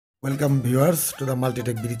Welcome viewers to the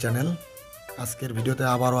Multitech BD channel. আজকের ভিডিওতে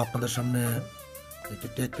আবারও আপনাদের সামনে একটি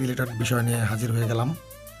টেক রিলেটেড বিষয় নিয়ে হাজির হয়ে গেলাম।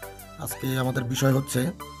 আজকে আমাদের বিষয় হচ্ছে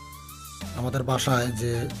আমাদের বাসায়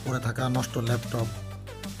যে পড়ে থাকা নষ্ট ল্যাপটপ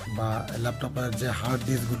বা ল্যাপটপের যে হার্ড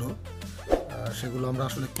ডিস্কগুলো সেগুলো আমরা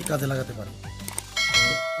আসলে কী কাজে লাগাতে পারি। তো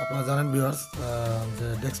আপনারা জানেন ভিউয়ার্স যে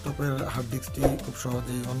ডেস্কটপের হার্ড ডিস্কটি খুব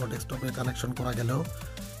সহজেই অন্য ডেস্কটপে কানেকশন করা গেলেও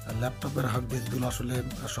ল্যাপটপের হার্ড ডিস্কগুলো আসলে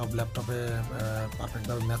সব ল্যাপটপে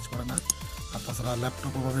পারফেক্টভাবে ম্যাচ করে না। আর তাছাড়া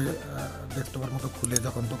ল্যাপটপভাবে ডেস্কটপের মতো খুলে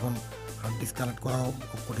যখন তখন হার্ড ডিস্ক কানেক্ট করাও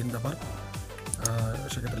খুব কঠিন ব্যাপার।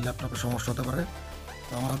 সেক্ষেত্রে ল্যাপটপের সমস্যা হতে পারে।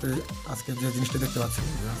 তো আমার হাতে আজকে যে জিনিসটি দেখতে পাচ্ছেন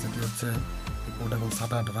সেটি হচ্ছে পোর্টেবল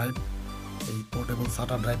সাটা ড্রাইভ। এই পোর্টেবল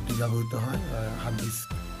সাটা ড্রাইভটি ব্যবহৃত হয় হার্ড ডিস্ক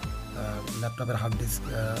ল্যাপটপের হার্ড ডিস্ক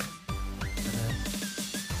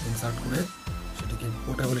ইনসার্ট করে সেটিকে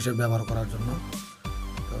পোর্টেবল হিসেবে ব্যবহার করার জন্য।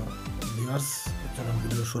 তো ভিউয়ার্স, চলুন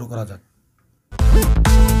ভিডিও শুরু করা যাক।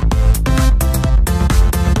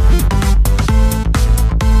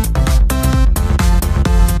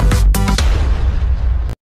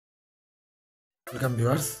 Welcome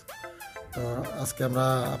viewers. তো আজকে আমরা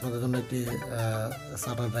আপনাদের জন্য একটি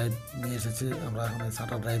সাটা ড্রাইভ নিয়ে এসেছি। আমরা এখন এই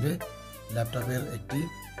সাটা ড্রাইভে ল্যাপটপের একটি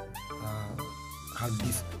হার্ড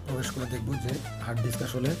ডিস্ক প্রবেশ করে দেখব যে হার্ড ডিস্ক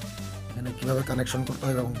আসলে এখানে কীভাবে কানেকশন করতে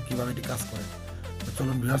হয় এবং কীভাবে এটি কাজ করে। তো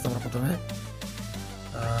চলুন ভিউয়ার্স, আমরা প্রথমে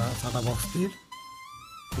সাটা বক্সটির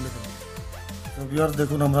খুলে দেব। তো ভিউয়ার্স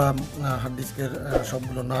দেখুন, আমরা হার্ড ডিস্কের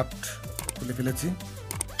সবগুলো নাট খুলে ফেলেছি।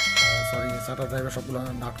 সাটা ড্রাইভের সবগুলো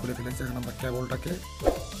নাট খুলে ফেলেছি। এখন আমরা কেবলটাকে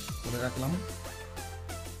খুলে রাখলাম।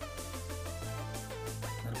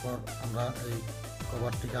 এরপর আমরা এই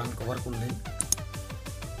কভারটিকে আনকভার করলেই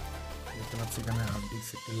দেখতে পাচ্ছি এখানে হার্ড ডিস্ক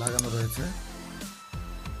একটি লাগানো রয়েছে।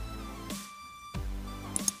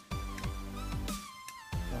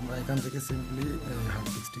 আমরা এখান থেকে সিম্পলি এই হার্ড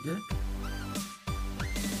ডিস্কটিকে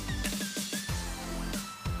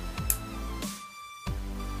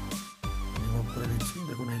রিমুভ করে দিচ্ছি।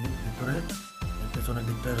 দেখুন এই ভিতরে পেছনের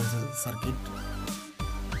দিকটায় রয়েছে সার্কিট,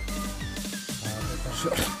 আর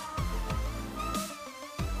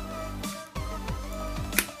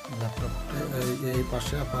ল্যাপটপে এই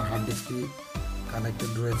পাশে আপনার হার্ড ডিস্কটি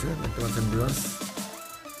কানেক্টেড রয়েছে। দেখতে পাচ্ছেন ভিউয়ার্স,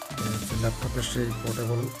 ল্যাপটপের সেই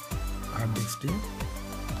পোর্টেবল হার্ড ডিস্কটি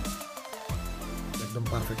একদম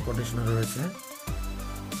পারফেক্ট কন্ডিশনে রয়েছে।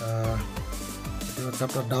 এটি হচ্ছে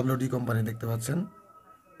আপনার WD কোম্পানি, দেখতে পাচ্ছেন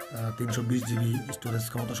 320 GB স্টোরেজ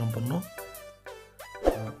ক্ষমতা সম্পন্ন।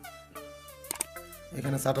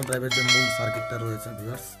 এখানে সাটা ড্রাইভের যে মূল সার্কিটটা রয়েছে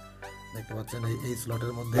ভিউয়ার্স, দেখতে পাচ্ছেন এই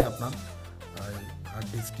স্লটের মধ্যে আপনার হার্ড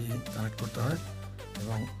ডিস্কটি কানেক্ট করতে হয়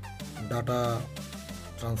এবং ডাটা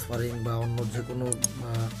ট্রান্সফারিং বা অন্য যে কোনো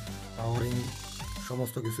পাওয়ারিং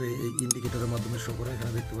সমস্ত কিছু এই ইন্ডিকেটরের মাধ্যমে শো করে।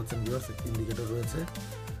 এখানে দেখতে পাচ্ছেন ভিউয়ার্স একটি ইন্ডিকেটর রয়েছে,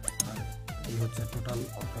 আর এই হচ্ছে টোটাল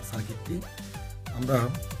আপনার সার্কিটটি। আমরা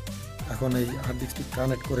এখন এই হার্ড ডিস্কটি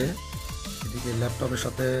কানেক্ট করে এটিকে ল্যাপটপের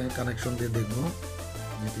সাথে কানেকশন দিয়ে দেখব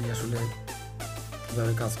যেটি আসলে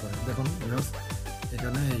কীভাবে কাজ করে। দেখুন ভিউয়ার্স,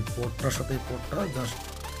 এখানে এই পোর্টটার সাথে এই পোর্টটা জাস্ট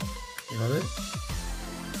এভাবে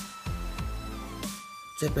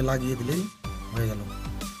চেপে লাগিয়ে দিলেই হয়ে গেল।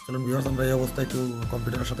 চলুন ভিউয়ার্স, আমরা এই অবস্থায় একটু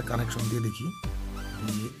কম্পিউটারের সাথে কানেকশন দিয়ে দেখি।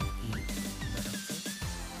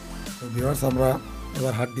 তো ভিউয়ার্স, আমরা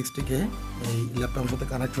এবার হার্ড ডিস্কটিকে এই ল্যাপটপের সাথে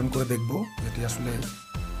কানেকশন করে দেখব যেটি আসলে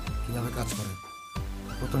কীভাবে কাজ করে।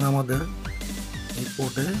 প্রথমে আমাদের এই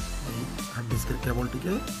পোর্টে এই হার্ড ডিস্কের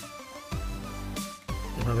কেবলটিকে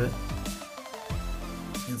এভাবে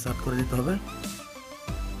ইনসার্ট করে দিতে হবে।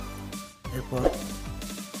 এরপর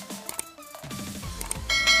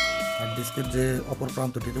হার্ড ডিস্কের যে অপর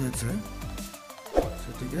প্রান্তটি রয়েছে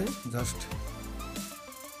সেটিকে জাস্ট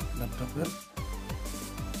ল্যাপটপের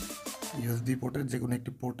USB পোর্টের যে কোনো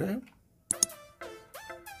একটি পোর্টে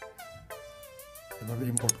এভাবে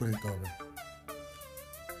ইম্পোর্ট করে দিতে হবে।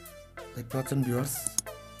 দেখতে পাচ্ছেন ভিউয়ার্স,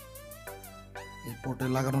 এই পোর্টে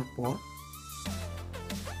লাগানোর পর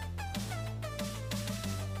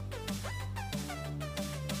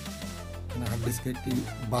হার্ড ডিস্কে একটি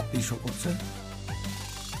বাতি শো করছে।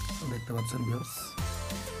 দেখতে পাচ্ছেন ভিউয়ার্স,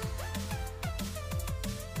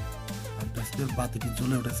 হার্ড ডিস্কের বাতিটি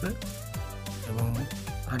জ্বলে উঠেছে এবং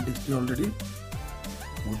হার্ড ডিস্কটি অলরেডি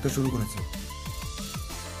ঘুরতে শুরু করেছে।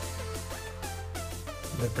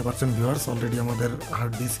 দেখতে পাচ্ছেন ভিউয়ার্স, অলরেডি আমাদের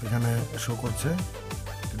হার্ড ডিস্ক এখানে শো করছে।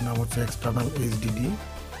 এর নাম হচ্ছে এক্সটার্নাল HDD।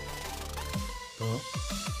 তো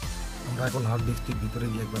আমরা এখন হার্ড ডিস্কটির ভিতরে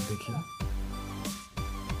গিয়ে একবার দেখি।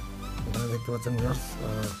 এখানে দেখতে পাচ্ছেন ভিউয়ার্স,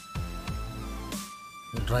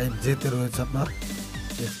 ড্রাইভ যেতে রয়েছে আপনার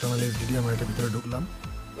এক্সটার্নাল HDD। আমরা এটা ভিতরে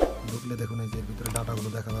ঢুকলে দেখুন এই যে ভিতরে ডাটাগুলো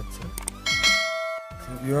দেখা যাচ্ছে।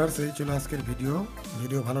 তো ভিউয়ার্স, এই ছিল আজকের ভিডিও।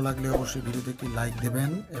 ভালো লাগলে অবশ্যই ভিডিওতে একটি লাইক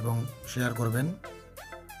দেবেন এবং শেয়ার করবেন।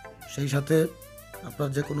 সেই সাথে আপনার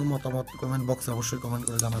যে কোনো মতামত কমেন্ট বক্সে অবশ্যই কমেন্ট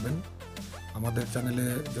করে জানাবেন। আমাদের চ্যানেলে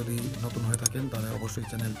যদি নতুন হয়ে থাকেন তাহলে অবশ্যই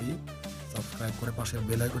চ্যানেলটি সাবস্ক্রাইব করে পাশের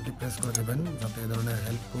বেল আইকনটি প্রেস করে দেবেন, যাতে এ ধরনের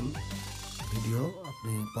হেল্পফুল ভিডিও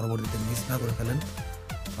আপনি পরবর্তীতে মিস না করে ফেলেন।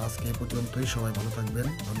 আজকে এই পর্যন্তই, সবাই ভালো থাকবেন,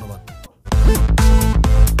 ধন্যবাদ।